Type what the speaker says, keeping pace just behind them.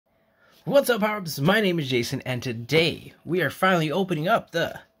What's up, Power-Ups? My name is Jason, and today we are finally opening up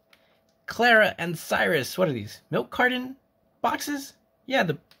the Klara and Cyrus. What are these? Milk carton boxes? Yeah,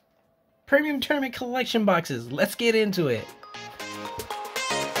 the Premium Tournament Collection boxes. Let's get into it.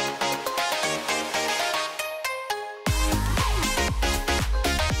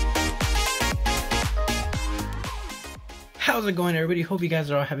 How's it going, everybody? Hope you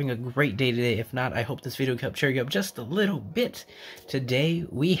guys are all having a great day today. If not, I hope this video helped cheer you up just a little bit. Today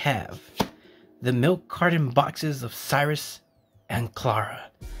we have the milk carton boxes of Cyrus and Klara.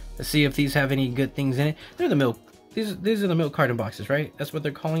 Let's see if these have any good things in it. They're the milk. These are the milk carton boxes, right? That's what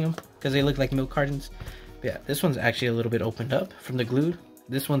they're calling them because they look like milk cartons. But yeah, this one's actually a little bit opened up from the glued.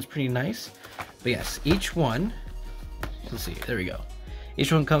 This one's pretty nice. But yes, each one. Let's see. There we go.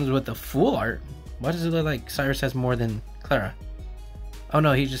 Each one comes with the full art. Why does it look like Cyrus has more than Klara? Oh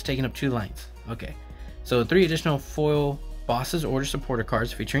no, he's just taking up 2 lines. Okay, so 3 additional foil bosses order supporter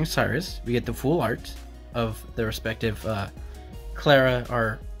cards featuring Cyrus. We get the full art of the respective Klara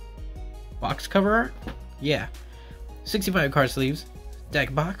or box cover art. Yeah, 65 card sleeves,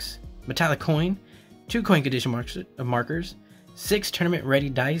 deck box, metallic coin, 2 coin condition markers, 6 tournament ready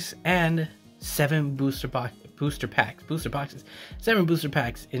dice, and 7 booster boxes, 7 booster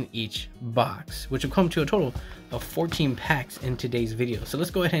packs in each box, which will come to a total of 14 packs in today's video. So let's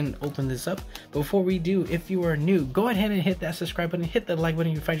go ahead and open this up. Before we do, if you are new, go ahead and hit that subscribe button, hit the like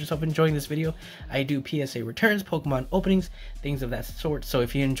button if you find yourself enjoying this video. I do PSA returns, Pokemon openings, things of that sort. So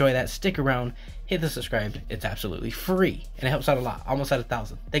if you enjoy that, stick around, hit the subscribe. It's absolutely free and it helps out a lot. Almost at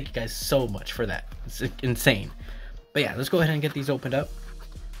 1,000. Thank you guys so much for that. It's insane. But yeah, let's go ahead and get these opened up.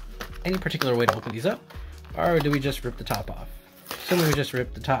 Any particular way to open these up? Or do we just rip the top off? Assuming we just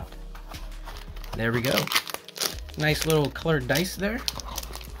rip the top. There we go. Nice little colored dice there.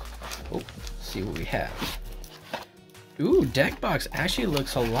 Oh, let's see what we have. Ooh, deck box actually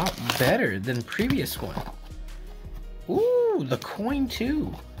looks a lot better than previous one. Ooh, the coin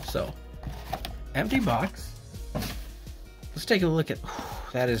too. So, empty box. Let's take a look at,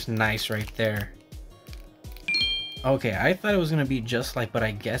 that is nice right there. Okay, I thought it was gonna be just like, but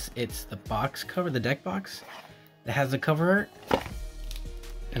I guess it's the box cover, the deck box that has the cover art.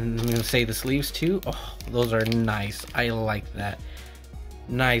 And I'm gonna say the sleeves too. Oh, those are nice. I like that.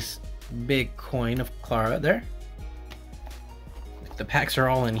 Nice big coin of Klara there. The packs are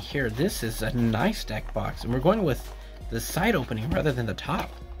all in here. This is a nice deck box, and we're going with the side opening rather than the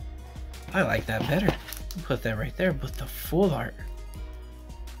top. I like that better. Put that right there with the full art.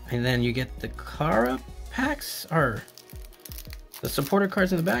 And then you get the Klara packs, or the supporter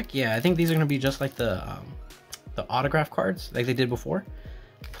cards in the back. Yeah, I think these are going to be just like the autograph cards like they did before.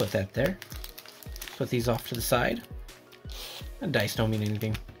 Put that there. Put these off to the side. The dice don't mean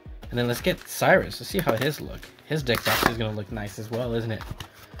anything. And then let's get Cyrus. Let's see how his look. His deck box is going to look nice as well, isn't it?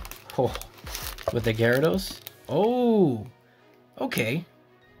 Oh, with the Gyarados. Oh, okay.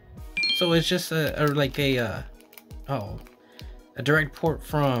 So it's just a direct port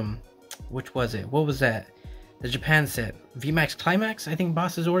from, which was it? What was that? The Japan set. VMAX Climax, I think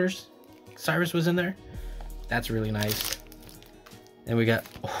boss's orders. Cyrus was in there. That's really nice. And we got,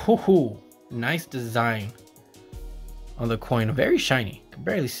 oh, nice design on the coin. Very shiny. Can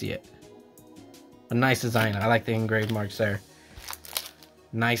barely see it. A nice design. I like the engraved marks there.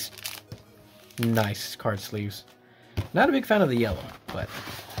 Nice card sleeves. Not a big fan of the yellow, but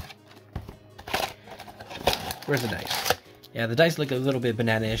where's the dice? Yeah, the dice look a little bit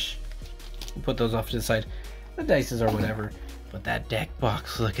banana-ish. Put those off to the side. The dices or whatever. But that deck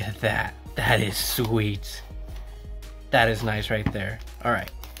box, look at that. That is sweet. That is nice right there.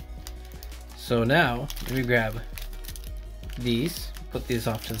 Alright. So now, let me grab these. Put these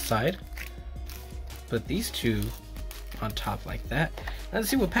off to the side. Put these 2 on top like that. Let's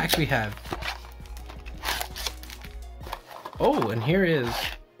see what packs we have. Oh, and here is...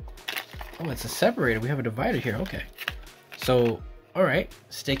 Oh, it's a separator. We have a divider here. Okay. So, alright,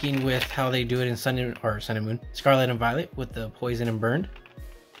 sticking with how they do it in Sun and Moon, Scarlet and Violet with the Poison and Burned.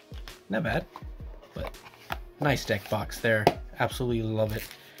 Not bad, but nice deck box there. Absolutely love it.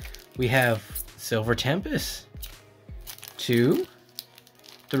 We have Silver Tempest, 2,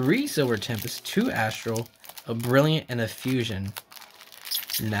 3 Silver Tempest, 2 Astral, a Brilliant, and a Fusion.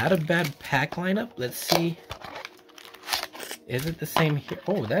 Not a bad pack lineup. Let's see. Is it the same here?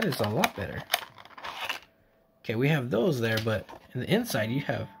 Oh, that is a lot better. Okay, we have those there, but in the inside you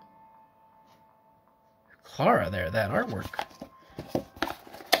have Klara there, that artwork.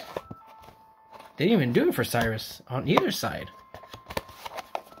 They didn't even do it for Cyrus on either side.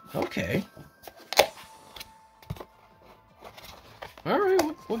 Okay. Alright,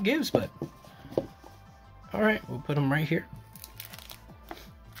 what gives, but... Alright, we'll put them right here.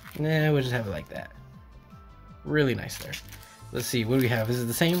 Nah, we'll just have it like that. Really nice there. Let's see, what do we have? Is it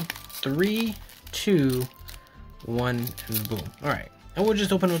the same? 3, 2, 1, and boom. Alright. And we'll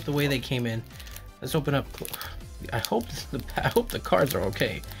just open up the way they came in. Let's open up. I hope the cards are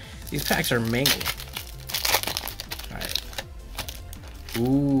okay. These packs are mangled. Alright.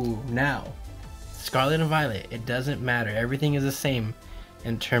 Ooh, now. Scarlet and Violet. It doesn't matter. Everything is the same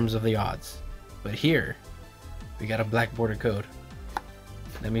in terms of the odds. But here, we got a black border code.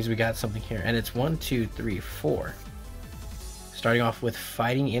 That means we got something here. And it's 1, 2, 3, 4. Starting off with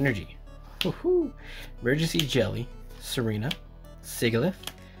Fighting Energy. Woohoo! Emergency Jelly. Serena. Sigilyph.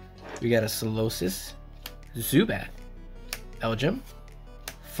 We got a Solosis. Zubat. Belgium.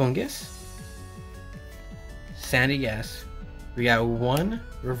 Fungus. Sandy Gas. We got 1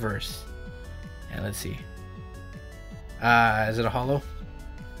 reverse. And let's see. Is it a holo?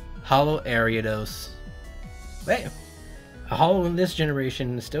 Holo Ariados. Wait. A holo in this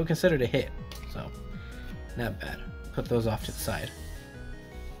generation is still considered a hit. So, not bad. Put those off to the side.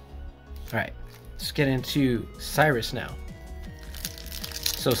 Alright. Let's get into Cyrus now.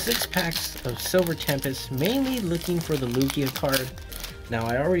 So 6 packs of Silver Tempest, mainly looking for the Lugia card. Now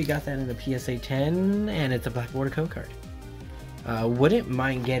I already got that in the PSA 10, and it's a black border code card. Wouldn't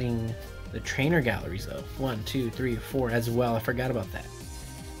mind getting the trainer galleries though. 1, 2, 3, 4 as well. I forgot about that.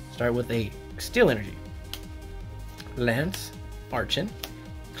 Start with a Steel Energy. Lance, Archon,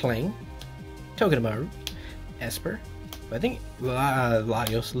 Clang, Togedemaru, Esper. But I think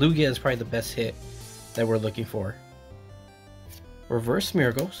Latios, Lugia is probably the best hit that we're looking for. Reverse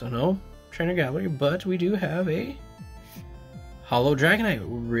Miracle, so no trainer gallery, but we do have a Holo Dragonite.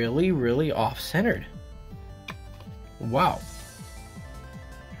 Really off-centered. Wow.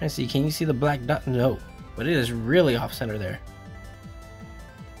 I see, can you see the black dot? No, but it is really off-center there.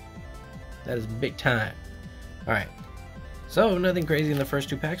 That is big time. Alright, so nothing crazy in the first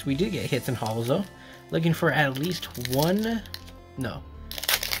 2 packs. We did get hits and holos though. Looking for at least 1, no.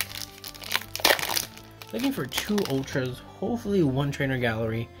 Looking for 2 ultras, hopefully 1 trainer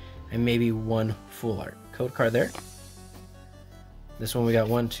gallery, and maybe 1 full art. Code card there. This one we got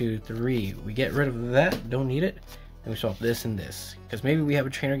 1, 2, 3. We get rid of that, don't need it. And we swap this and this, because maybe we have a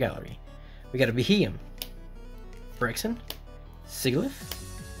trainer gallery. We got a Beheeyem, Brexen, Sigilyph,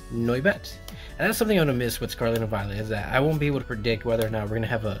 Noibat. And that's something I'm going to miss with Scarlet and Violet, is that I won't be able to predict whether or not we're going to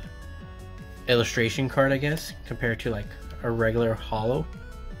have a illustration card, I guess, compared to like a regular holo.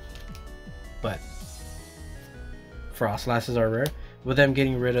 But Frostlasses are rare. With them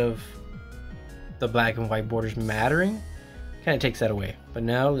getting rid of the black and white borders mattering, kind of takes that away. But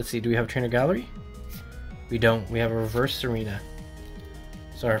now, let's see, do we have a trainer gallery? We don't. We have a reverse Serena.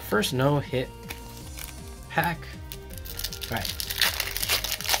 So our first no-hit pack. Alright.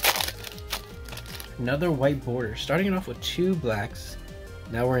 Another white border. Starting off with 2 blacks.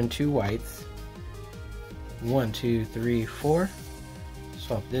 Now we're in 2 whites. 1, 2, 3, 4.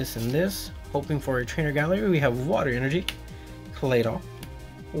 Swap this and this. Hoping for a trainer gallery. We have Water Energy, Claydol,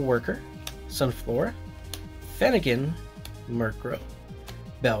 Worker, Sunflora, Fennekin, Murkrow,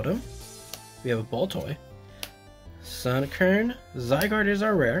 Beldum. We have a Baltoy, Sunkern, Zygarde is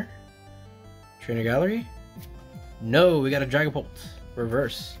our rare. Trainer gallery. No, we got a Dragapult.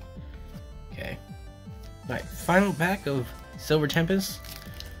 Reverse. Okay. Alright, final pack of Silver Tempest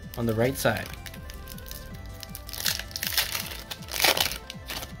on the right side.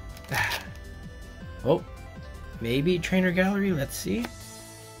 Oh, maybe trainer gallery. Let's see.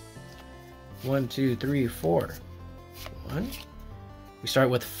 1, 2, 3, 4. 1. We start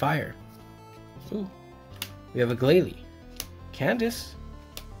with Fire. Ooh. We have a Glalie, Candace,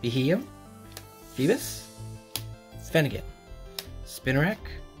 Beheeyem, Phoebus, Fennekin, Spinarak,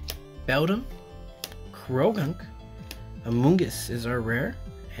 Beldum, Krogunk, Amoonguss is our rare,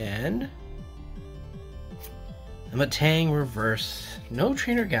 and a Matang reverse. No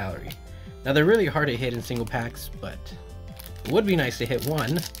trainer gallery. Now they're really hard to hit in single packs, but it would be nice to hit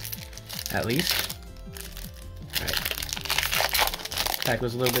 1 at least. Alright. Pack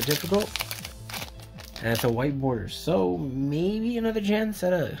was a little bit difficult. And it's a white border, so maybe another chance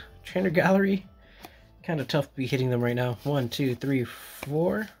at a trainer gallery. Kind of tough to be hitting them right now. 1, 2, 3,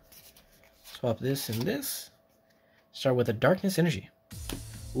 4. Swap this and this. Start with a Darkness Energy.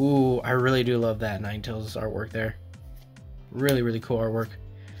 Ooh, I really do love that Ninetales artwork there. Really cool artwork.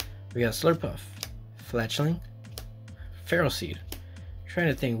 We got Slurpuff, Fletchling, Feral Seed. Trying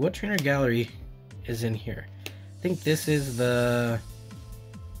to think, what trainer gallery is in here? I think this is the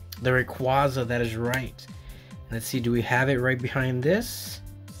Rayquaza, that is right. Let's see, do we have it right behind this?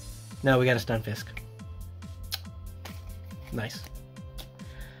 No, we got a Stunfisk. Nice.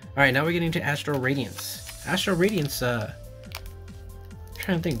 Alright, now we're getting to Astral Radiance. Astral Radiance,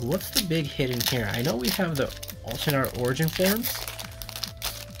 trying to think, what's the big hit in here? I know we have the alternate origin forms,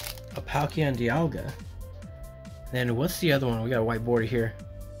 a Palkia and Dialga. Then what's the other one? We got a white border here.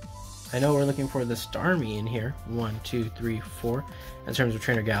 I know we're looking for the Starmie in here. 1, 2, 3, 4 in terms of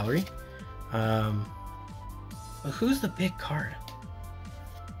trainer gallery. But who's the big card?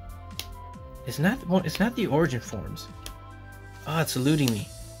 It's not the origin forms. Oh, it's eluding me.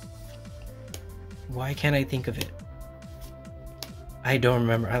 Why can't I think of it? I don't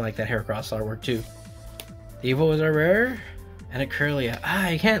remember. I like that Heracross artwork too. The Evo is our rare, and a Curlia.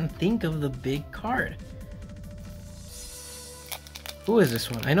 I can't think of the big card. Who is this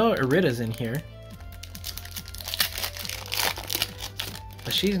one? I know Irida's in here,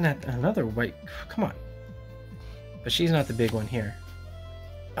 but she's not. Another white. Come on. But she's not the big one here.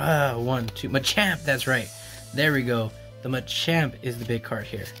 1, 2. Machamp. That's right. There we go. The Machamp is the big card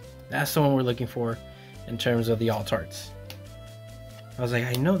here. That's the one we're looking for in terms of the alt arts. I was like,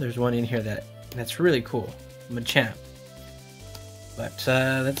 I know there's one in here that's really cool. Machamp. But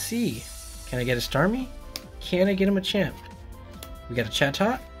let's see. Can I get a Starmie? Can I get a Machamp? We got a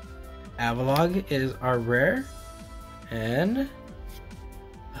Chatot. Avalog is our rare. And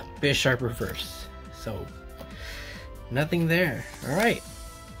a Bisharp reverse. So, nothing there. Alright.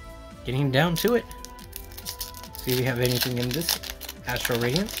 Getting down to it. See if we have anything in this. Astral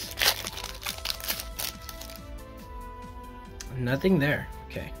Radiance. Nothing there.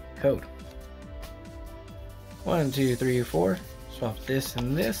 Okay, code. 1, 2, 3, 4. Swap this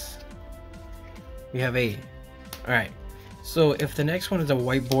and this. We have 8. Alright, so if the next one is a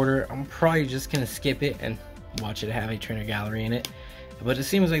white border, I'm probably just gonna skip it and watch it have a trainer gallery in it. But it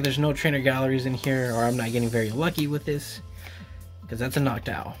seems like there's no trainer galleries in here, or I'm not getting very lucky with this, because that's a knocked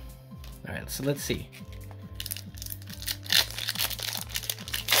out. Alright, so let's see.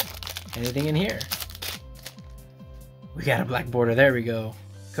 Anything in here? We got a black border. There we go.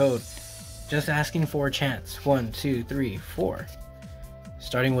 Code. Just asking for a chance. 1, 2, 3, 4.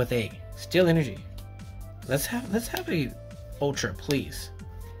 Starting with a Steel Energy. Let's have a Ultra, please.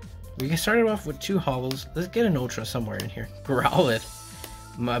 We started off with 2 hollows. Let's get an Ultra somewhere in here. Growlithe.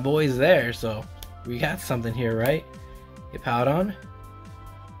 My boy's there, so we got something here, right? Get Powdon.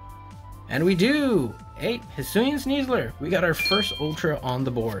 And we do! 8. Hisuian Sneasler. We got our first Ultra on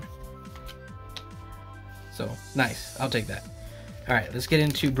the board. So, nice. I'll take that. Alright, let's get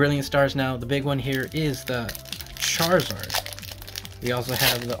into Brilliant Stars now. The big one here is the Charizard. We also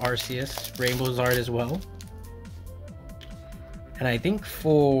have the Arceus Rainbow Zard as well. And I think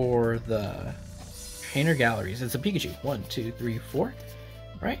for the trainer galleries, it's a Pikachu. 1, 2, 3, 4.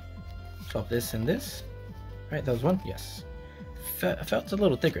 Right? Swap this and this. Right, that was one? Yes. Felt a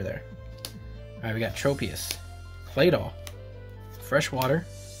little thicker there. Alright, we got Tropius, Claydol, Freshwater,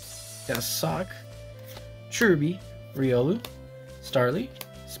 got a Sock, Cherubi, Riolu, Starly,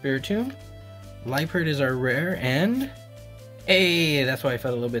 Spiritomb, Liepard is our rare, and hey, that's why I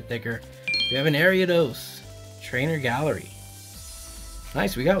felt a little bit thicker. We have an Ariados, Trainer Gallery.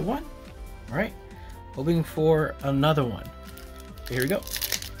 Nice, we got one. Alright, hoping for another one. Here we go.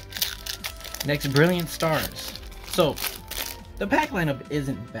 Next, Brilliant Stars. So, the pack lineup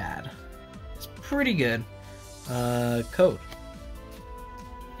isn't bad. It's pretty good. Code.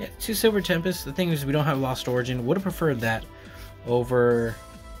 Yeah, 2 Silver Tempest. The thing is, we don't have Lost Origin. Would have preferred that over,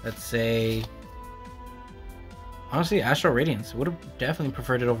 let's say, honestly, Astral Radiance. Would have definitely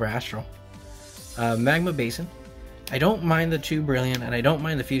preferred it over Astral. Magma Basin. I don't mind the 2 Brilliant, and I don't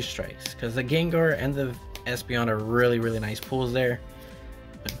mind the Fusion Strikes, because the Gengar and the Espeon are really, really nice pulls there.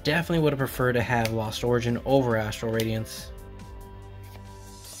 But definitely would have preferred to have Lost Origin over Astral Radiance.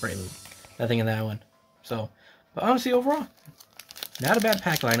 Prelude. Nothing in that one. So, but honestly, overall, not a bad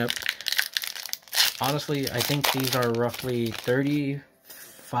pack lineup. Honestly, I think these are roughly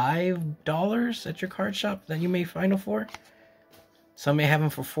 $35 at your card shop that you may find them for. Some may have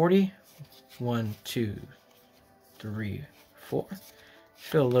them for 40. 1, 2, 3, 4.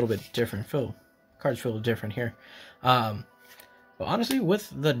 Feel a little bit different. Cards feel different here. But honestly,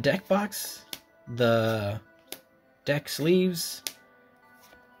 with the deck box, the deck sleeves,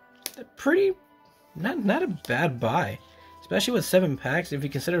 pretty not a bad buy, especially with 7 packs. If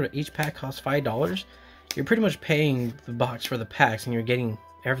you consider each pack costs $5, you're pretty much paying the box for the packs, and you're getting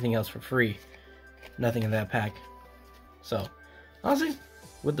everything else for free. Nothing in that pack. So honestly,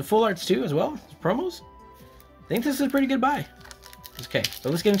 with the full arts too as well, promos, I think this is a pretty good buy. Okay, so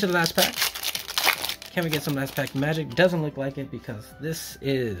let's get into the last pack. Can we get some last pack magic? Doesn't look like it, because this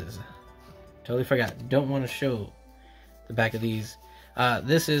is, totally forgot, don't want to show the back of these.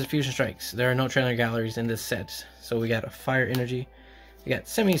 This is Fusion Strikes. There are no trainer galleries in this set. So we got a Fire Energy, we got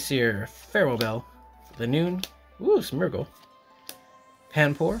Semi-Seer, Farewell Bell, the Noon, ooh, Smeargle,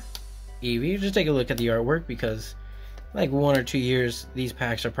 Panpour, Eevee. Just take a look at the artwork because like 1 or 2 years, these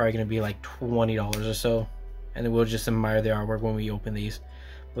packs are probably going to be like $20 or so. And then we'll just admire the artwork when we open these.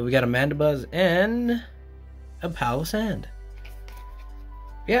 But we got a Mandibuzz and a Palossand.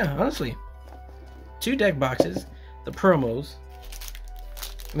 Yeah, honestly. 2 deck boxes. The promos.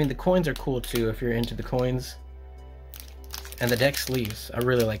 I mean, the coins are cool too if you're into the coins. And the deck sleeves. I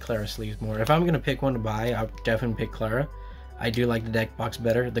really like Klara sleeves more. If I'm going to pick one to buy, I'll definitely pick Klara. I do like the deck box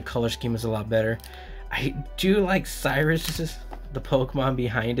better. The color scheme is a lot better. I do like Cyrus, the Pokemon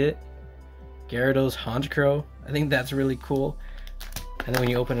behind it. Gyarados Honchkrow. I think that's really cool. And then when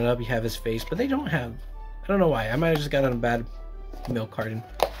you open it up, you have his face. But they don't have... I don't know why. I might have just got on a bad milk carton.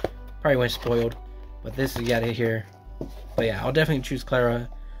 Probably went spoiled. But this you got it here. But yeah, I'll definitely choose Klara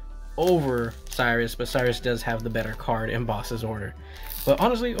over Cyrus, but Cyrus does have the better card in Boss's order. But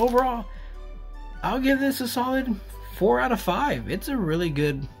honestly, overall, I'll give this a solid 4 out of 5. It's a really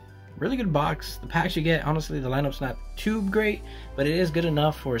good box. The packs you get, honestly, the lineup's not too great, but it is good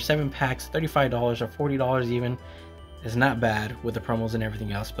enough for 7 packs, $35 or $40 even. It's not bad with the promos and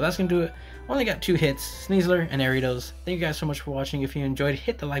everything else. But that's gonna do it. Only got 2 hits, Sneasler and Ariados. Thank you guys so much for watching. If you enjoyed,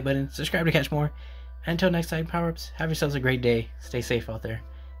 hit the like button, subscribe to catch more. Until next time, power-ups, have yourselves a great day. Stay safe out there.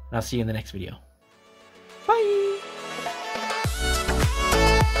 And I'll see you in the next video. Bye!